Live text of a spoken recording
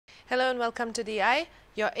Hello and welcome to the Eye,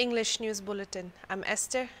 your English news bulletin. I'm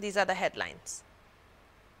Esther. These are the headlines.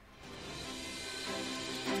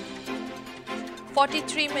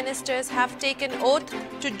 43 ministers have taken oath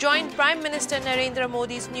to join Prime Minister Narendra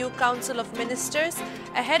Modi's new Council of Ministers.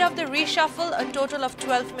 Ahead of the reshuffle, a total of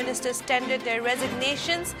 12 ministers tendered their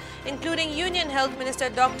resignations, including Union Health Minister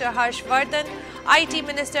Dr. Harsh Vardhan, IT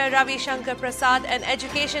Minister Ravi Shankar Prasad and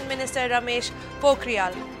Education Minister Ramesh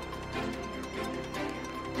Pokhriyal.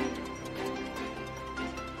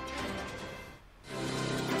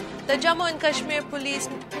 The Jammu and Kashmir police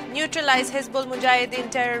neutralized Hizbul Mujahideen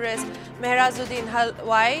terrorist Mehrazuddin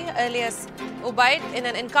Halwai alias Ubaid in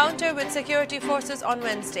an encounter with security forces on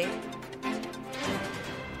Wednesday.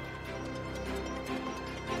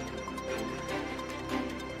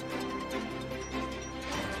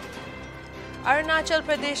 Arunachal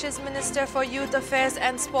Pradesh's Minister for Youth Affairs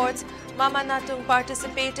and Sports, Mama Natung,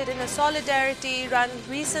 participated in a solidarity run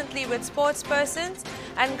recently with sports persons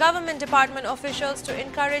and government department officials to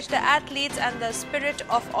encourage the athletes and the spirit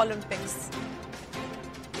of Olympics.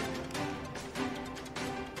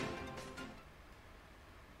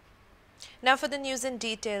 Now for the news in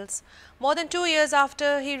details. More than 2 years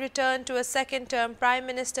after he returned to a second term, Prime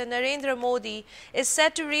Minister Narendra Modi is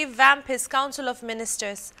set to revamp his Council of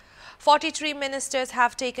Ministers. 43 ministers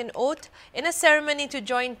have taken oath in a ceremony to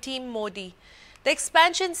join Team Modi. The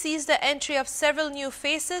expansion sees the entry of several new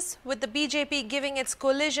faces, with the BJP giving its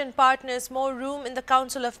coalition partners more room in the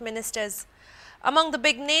Council of Ministers. Among the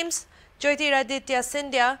big names, Jyotiraditya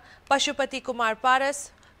Scindia, Pashupati Kumar Paras,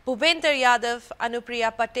 Bhupender Yadav,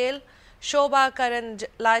 Anupriya Patel, Shobha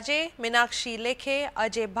Karandlaje, Meenakshi Lekhe,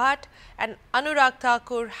 Ajay Bhatt and Anurag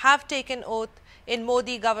Thakur have taken oath in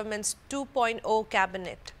Modi government's 2.0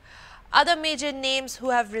 cabinet. Other major names who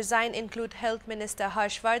have resigned include Health Minister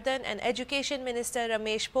Harsh Vardhan and Education Minister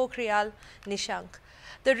Ramesh Pokhriyal Nishank.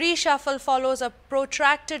 The reshuffle follows a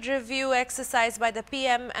protracted review exercise by the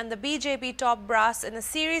PM and the BJP top brass in a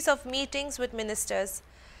series of meetings with ministers.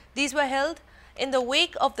 These were held in the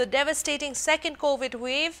wake of the devastating second COVID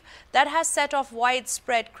wave that has set off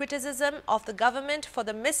widespread criticism of the government for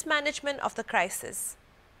the mismanagement of the crisis.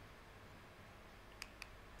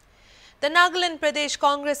 The Nagaland Pradesh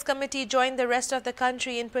Congress Committee joined the rest of the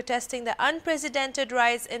country in protesting the unprecedented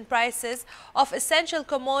rise in prices of essential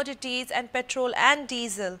commodities and petrol and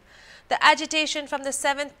diesel. The agitation from the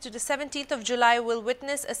 7th to the 17th of July will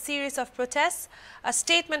witness a series of protests, a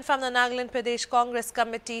statement from the Nagaland Pradesh Congress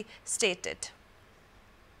Committee stated.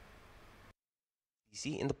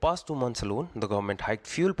 In the past 2 months alone, the government hiked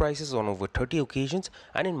fuel prices on over 30 occasions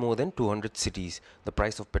and in more than 200 cities. The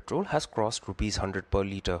price of petrol has crossed Rs 100 per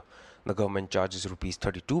litre. The government charges Rs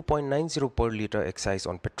 32.90 per litre excise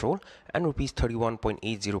on petrol and Rs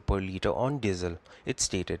 31.80 per litre on diesel. It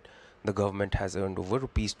stated, the government has earned over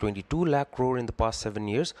Rs 22 lakh crore in the past 7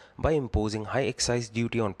 years by imposing high excise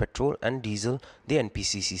duty on petrol and diesel, the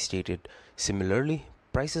NPCC stated. Similarly,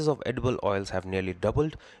 prices of edible oils have nearly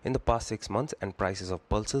doubled in the past 6 months and prices of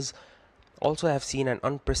pulses also have seen an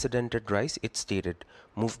unprecedented rise, it stated.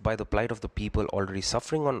 Moved by the plight of the people already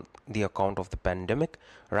suffering on the account of the pandemic,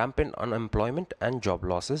 rampant unemployment and job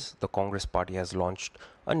losses, the Congress party has launched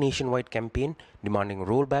a nationwide campaign demanding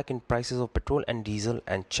rollback in prices of petrol and diesel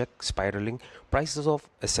and check spiraling prices of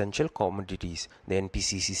essential commodities, the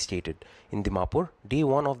NPCC stated. In Dimapur, day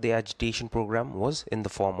one of the agitation program was in the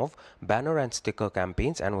form of banner and sticker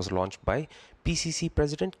campaigns and was launched by PCC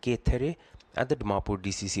President K. There at the Dimapur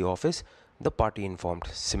DCC office, the party informed.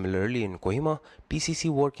 Similarly, in Kohima, PCC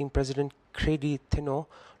Working President Kredi Thino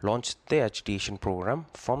launched the agitation program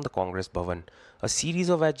from the Congress Bhavan. A series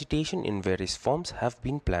of agitation in various forms have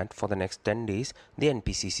been planned for the next 10 days, the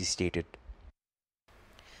NPCC stated.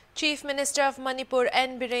 Chief Minister of Manipur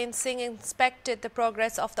N. Biren Singh inspected the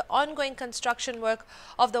progress of the ongoing construction work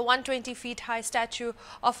of the 120 feet high statue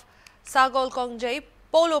of Sagol Kongjai,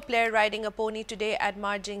 polo player riding a pony today at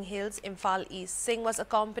Marjing Hills, Imphal East. Singh was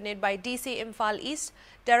accompanied by DC Imphal East,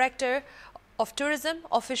 Director of Tourism,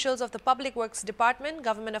 officials of the Public Works Department,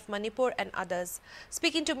 Government of Manipur and others.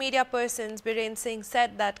 Speaking to media persons, Biren Singh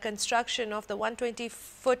said that construction of the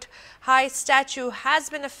 120-foot high statue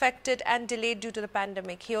has been affected and delayed due to the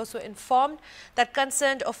pandemic. He also informed that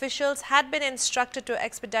concerned officials had been instructed to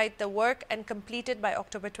expedite the work and complete it by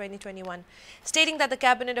October 2021. Stating that the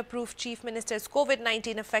Cabinet approved Chief Minister's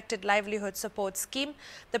COVID-19 affected livelihood support scheme,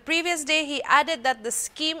 the previous day he added that the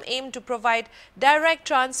scheme aimed to provide direct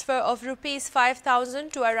transfer of Rs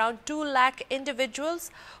 5,000 to around 2 lakh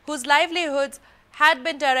individuals whose livelihoods had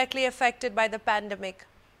been directly affected by the pandemic.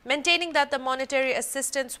 Maintaining that the monetary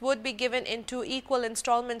assistance would be given in 2 equal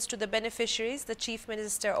installments to the beneficiaries, the Chief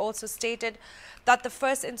Minister also stated that the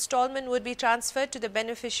first installment would be transferred to the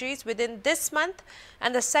beneficiaries within this month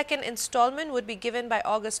and the second installment would be given by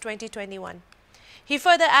August 2021. He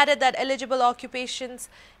further added that eligible occupations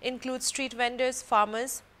include street vendors,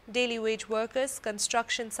 farmers, daily wage workers,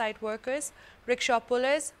 construction site workers, rickshaw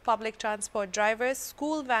pullers, public transport drivers,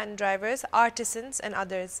 school van drivers, artisans and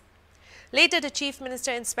others. Later, the Chief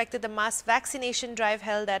Minister inspected the mass vaccination drive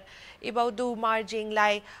held at Ibaudu Marjing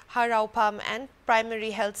Lai Haraupam and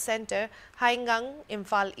Primary Health Centre, Haingang,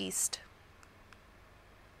 Imphal East.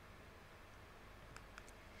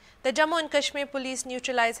 The Jammu and Kashmir police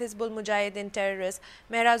neutralized Hizbul Mujahideen terrorist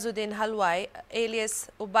Mehrazuddin Halwai alias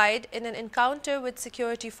Ubaid in an encounter with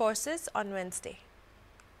security forces on Wednesday.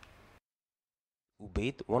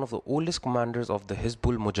 Ubaid, one of the oldest commanders of the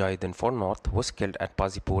Hizbul Mujahideen for North, was killed at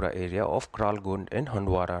Pazipora area of Kralgund in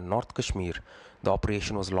Handwara, North Kashmir. The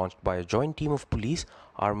operation was launched by a joint team of police,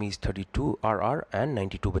 Army's 32 RR and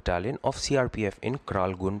 92 Battalion of CRPF in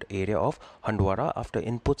Kralgund area of Handwara after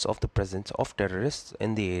inputs of the presence of terrorists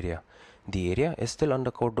in the area. The area is still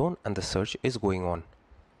under cordon and the search is going on.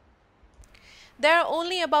 There are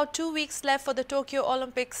only about 2 weeks left for the Tokyo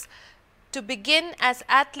Olympics to begin as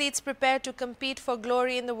athletes prepare to compete for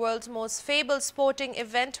glory in the world's most fabled sporting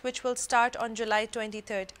event, which will start on July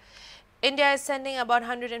 23rd. India is sending about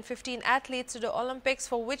 115 athletes to the Olympics,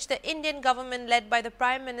 for which the Indian government led by the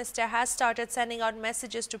Prime Minister has started sending out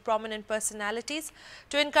messages to prominent personalities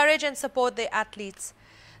to encourage and support the athletes.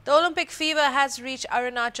 The Olympic fever has reached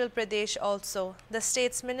Arunachal Pradesh also. The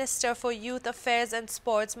state's Minister for Youth Affairs and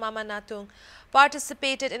Sports, Mama Natung,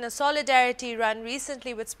 participated in a solidarity run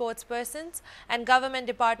recently with sportspersons and government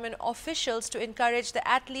department officials to encourage the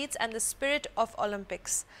athletes and the spirit of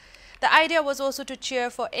Olympics. The idea was also to cheer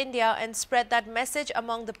for India and spread that message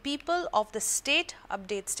among the people of the state,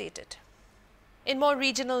 update stated. In more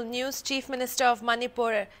regional news, Chief Minister of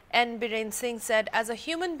Manipur N. Biren Singh said, "As a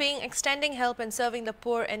human being, extending help and serving the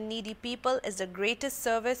poor and needy people is the greatest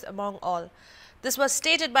service among all." This was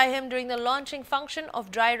stated by him during the launching function of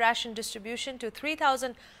dry ration distribution to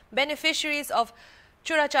 3,000 beneficiaries of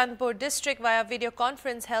Churachandpur district via video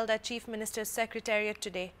conference held at Chief Minister's Secretariat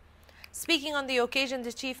today. Speaking on the occasion,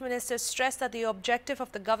 the Chief Minister stressed that the objective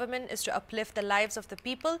of the government is to uplift the lives of the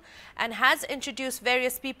people and has introduced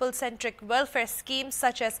various people-centric welfare schemes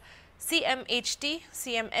such as CMHT,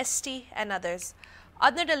 CMST and others.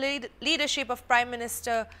 Under the leadership of Prime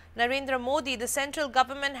Minister Narendra Modi, the central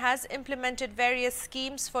government has implemented various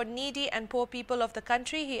schemes for needy and poor people of the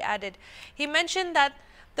country, he added. He mentioned that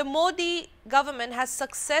the Modi government has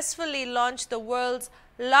successfully launched the world's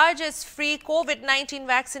largest free COVID-19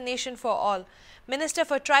 vaccination for all. Minister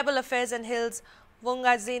for Tribal Affairs and Hills,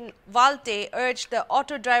 Wongazin Walte, urged the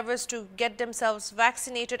auto drivers to get themselves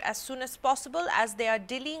vaccinated as soon as possible as they are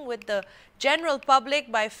dealing with the general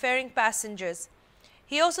public by ferrying passengers.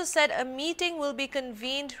 He also said a meeting will be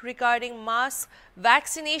convened regarding mass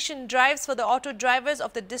vaccination drives for the auto drivers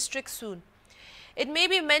of the district soon. It may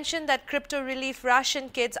be mentioned that crypto relief ration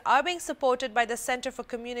kits are being supported by the Center for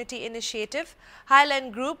Community Initiative,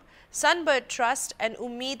 Highland Group, Sunbird Trust and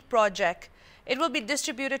Umeed Project. It will be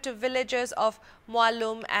distributed to villagers of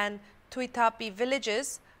Mualum and Tuitapi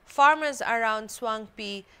villages, farmers around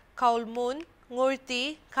Swangpi, Kaulmun,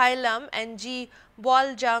 Ngurti, Kailam and G.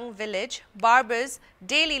 Boaljang village, barbers,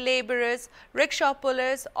 daily laborers, rickshaw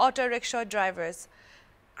pullers, auto rickshaw drivers.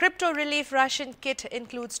 Crypto relief ration kit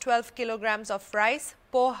includes 12 kilograms of rice,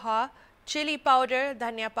 poha, chili powder,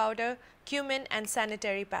 dhania powder, cumin and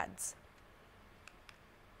sanitary pads.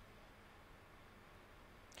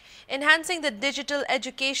 Enhancing the digital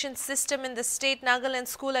education system in the state, Nagaland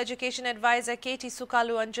School Education Advisor K.T.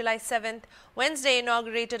 Sukalu on July 7th, Wednesday,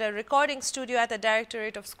 inaugurated a recording studio at the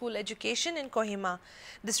Directorate of School Education in Kohima.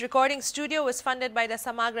 This recording studio was funded by the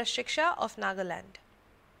Samagra Shiksha of Nagaland.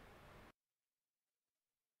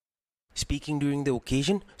 Speaking during the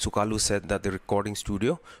occasion, Sukalu said that the recording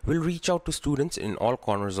studio will reach out to students in all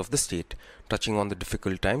corners of the state. Touching on the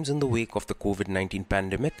difficult times in the wake of the COVID-19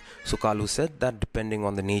 pandemic, Sukalu said that depending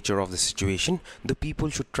on the nature of the situation, the people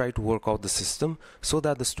should try to work out the system so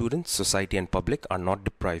that the students, society and public are not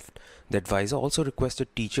deprived. The advisor also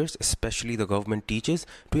requested teachers, especially the government teachers,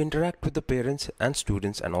 to interact with the parents and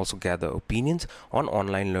students and also gather opinions on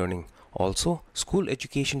online learning. Also, School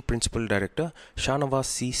Education Principal Director Shahnawaz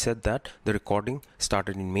C said that the recording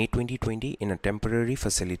started in May 2020 in a temporary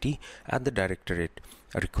facility at the Directorate.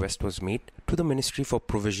 A request was made to the Ministry for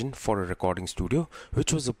provision for a recording studio,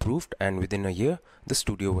 which was approved, and within a year, the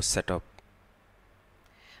studio was set up.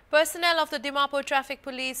 Personnel of the Dimapur Traffic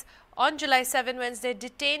Police on July 7 Wednesday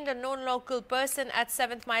detained a known local person at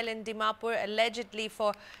 7th Mile in Dimapur allegedly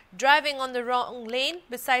for driving on the wrong lane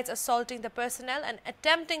besides assaulting the personnel and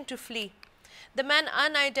attempting to flee. The man,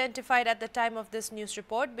 unidentified at the time of this news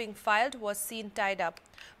report being filed, was seen tied up.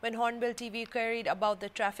 When Hornbill TV queried about the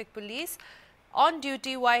traffic police on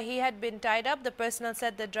duty why he had been tied up, the personnel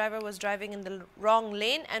said the driver was driving in the wrong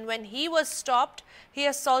lane, and when he was stopped, he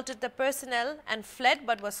assaulted the personnel and fled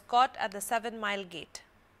but was caught at the 7 Mile gate.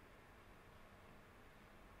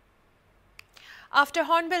 After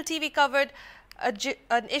Hornbill TV covered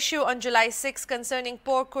an issue on July 6 concerning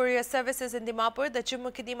poor courier services in Dimapur, the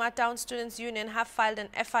Chumukidima Town Students Union have filed an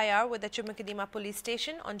FIR with the Chumukidima Police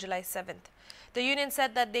Station on July 7th. The union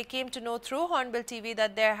said that they came to know through Hornbill TV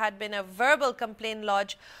that there had been a verbal complaint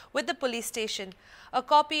lodged with the police station. A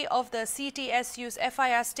copy of the CTSU's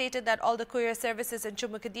FIR stated that all the courier services in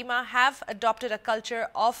Chumukidima have adopted a culture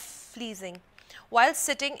of fleecing while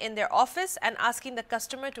sitting in their office and asking the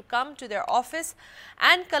customer to come to their office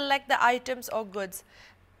and collect the items or goods.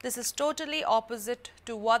 This is totally opposite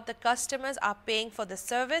to what the customers are paying for the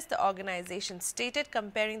service, the organization stated,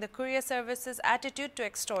 comparing the courier services attitude to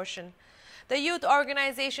extortion. The youth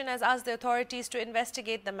organization has asked the authorities to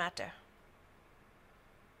investigate the matter.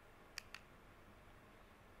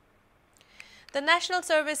 The National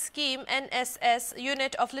Service Scheme NSS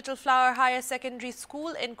unit of Little Flower Higher Secondary School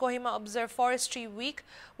in Kohima observed Forestry Week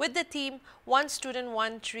with the theme One Student,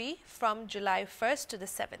 One Tree from July 1st to the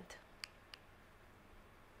 7th.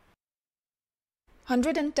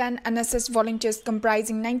 110 NSS volunteers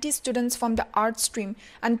comprising 90 students from the arts stream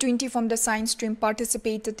and 20 from the science stream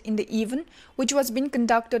participated in the event, which was being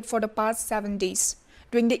conducted for the past 7 days.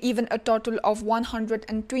 During the event, a total of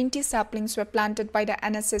 120 saplings were planted by the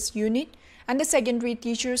NSS unit and the secondary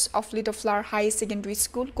teachers of Little Flower High Secondary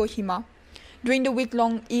School, Kohima. During the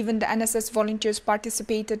week-long event, the NSS volunteers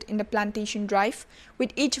participated in the plantation drive,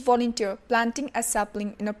 with each volunteer planting a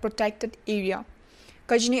sapling in a protected area.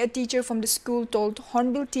 Kajni, a teacher from the school, told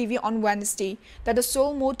Hornbill TV on Wednesday that the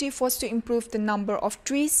sole motive was to improve the number of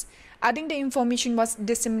trees, adding the information was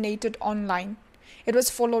disseminated online. It was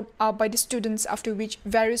followed up by the students, after which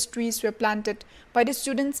various trees were planted by the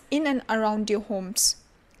students in and around their homes.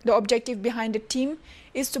 The objective behind the theme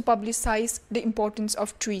is to publicize the importance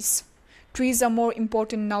of trees. Trees are more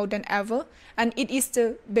important now than ever, and it is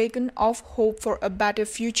the beacon of hope for a better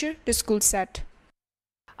future, the school said.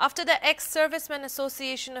 After the Ex-Servicemen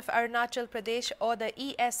Association of Arunachal Pradesh, or the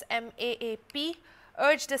ESMAAP,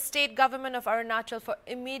 urged the state government of Arunachal for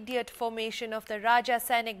immediate formation of the Raja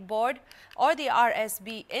Sainik Board, or the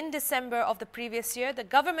RSB, in December of the previous year, the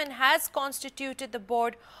government has constituted the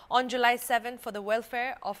board on July 7 for the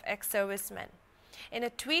welfare of ex-servicemen. In a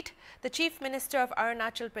tweet, the Chief Minister of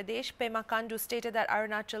Arunachal Pradesh, Pema Khandu, stated that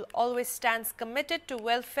Arunachal always stands committed to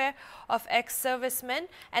welfare of ex-servicemen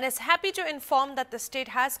and is happy to inform that the state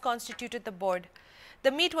has constituted the board.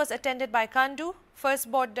 The meet was attended by Khandu,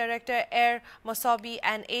 First Board Director Air Mosabi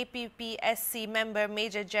and APPSC member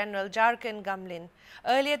Major General Jarkan Gamlin.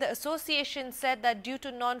 Earlier, the association said that due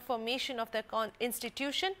to non-formation of the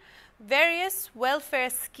institution, various welfare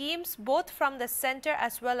schemes, both from the centre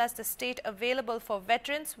as well as the state, available for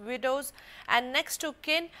veterans, widows and next to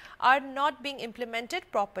kin, are not being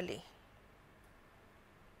implemented properly.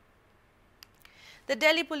 The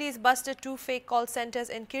Delhi police busted 2 fake call centers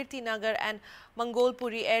in Kirti Nagar and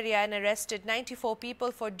Mangolpuri area and arrested 94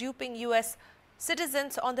 people for duping US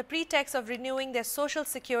citizens on the pretext of renewing their social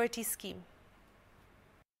security scheme.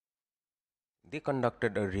 They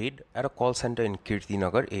conducted a raid at a call center in Kirti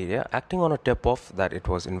Nagar area, acting on a tip-off that it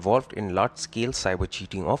was involved in large-scale cyber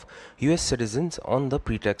cheating of US citizens on the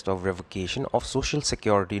pretext of revocation of social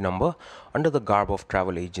security number under the garb of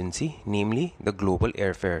travel agency, namely the Global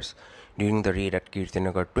Airfares. During the raid at Kirti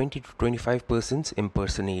Nagar, 20 to 25 persons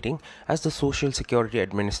impersonating as the Social Security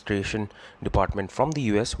Administration Department from the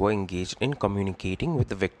US were engaged in communicating with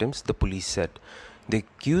the victims, the police said. The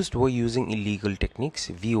accused were using illegal techniques,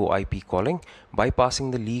 VoIP calling,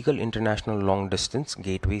 bypassing the legal international long-distance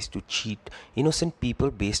gateways to cheat innocent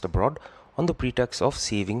people based abroad on the pretext of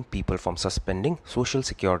saving people from suspending social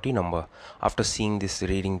security number. After seeing this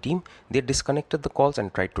raiding team, they disconnected the calls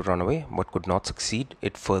and tried to run away but could not succeed,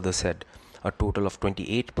 it further said. A total of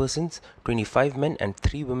 28 persons, 25 men and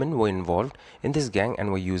 3 women were involved in this gang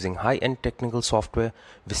and were using high-end technical software,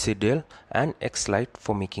 Visidel and Xlite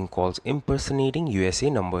for making calls impersonating USA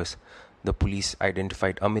numbers. The police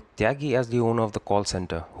identified Amit Tyagi as the owner of the call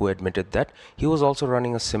center, who admitted that he was also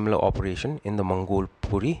running a similar operation in the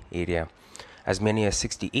Mangolpuri area. As many as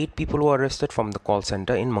 68 people were arrested from the call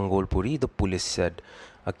center in Mangolpuri, the police said.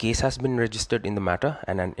 A case has been registered in the matter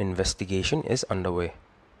and an investigation is underway.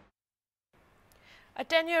 A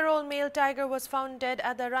 10-year-old male tiger was found dead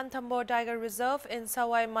at the Ranthambore Tiger Reserve in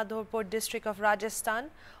Sawai Madhopur district of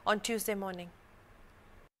Rajasthan on Tuesday morning.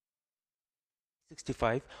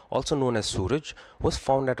 65, also known as Suraj, was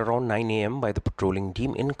found at around 9 am by the patrolling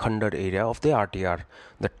team in Khandar area of the RTR.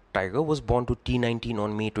 The tiger was born to T19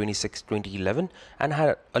 on May 26, 2011 and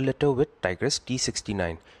had a litter with tigress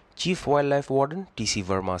T69. Chief Wildlife Warden T.C.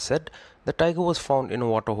 Verma said the tiger was found in a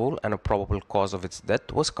waterhole and a probable cause of its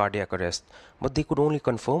death was cardiac arrest, but they could only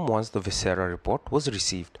confirm once the viscera report was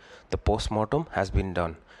received. The post-mortem has been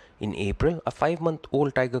done. In April, a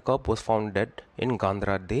 5-month-old tiger cub was found dead in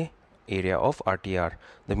Gandrade area of RTR.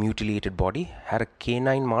 The mutilated body had a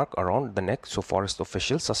canine mark around the neck, so forest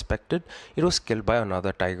officials suspected it was killed by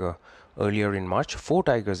another tiger. Earlier in March, 4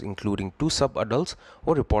 tigers, including 2 sub-adults,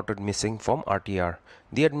 were reported missing from RTR.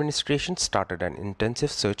 The administration started an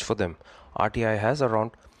intensive search for them. RTI has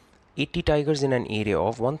around 80 tigers in an area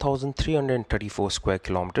of 1,334 square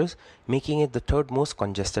kilometers, making it the third most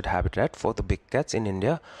congested habitat for the big cats in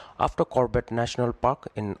India after Corbett National Park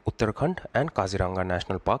in Uttarakhand and Kaziranga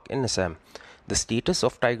National Park in Assam. The status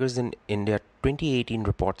of tigers in India 2018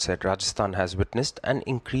 report said Rajasthan has witnessed an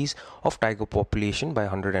increase of tiger population by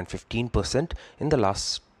 115% in the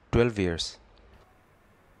last 12 years.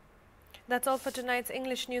 That's all for tonight's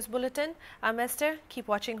English News Bulletin. I'm Esther. Keep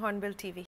watching Hornbill TV.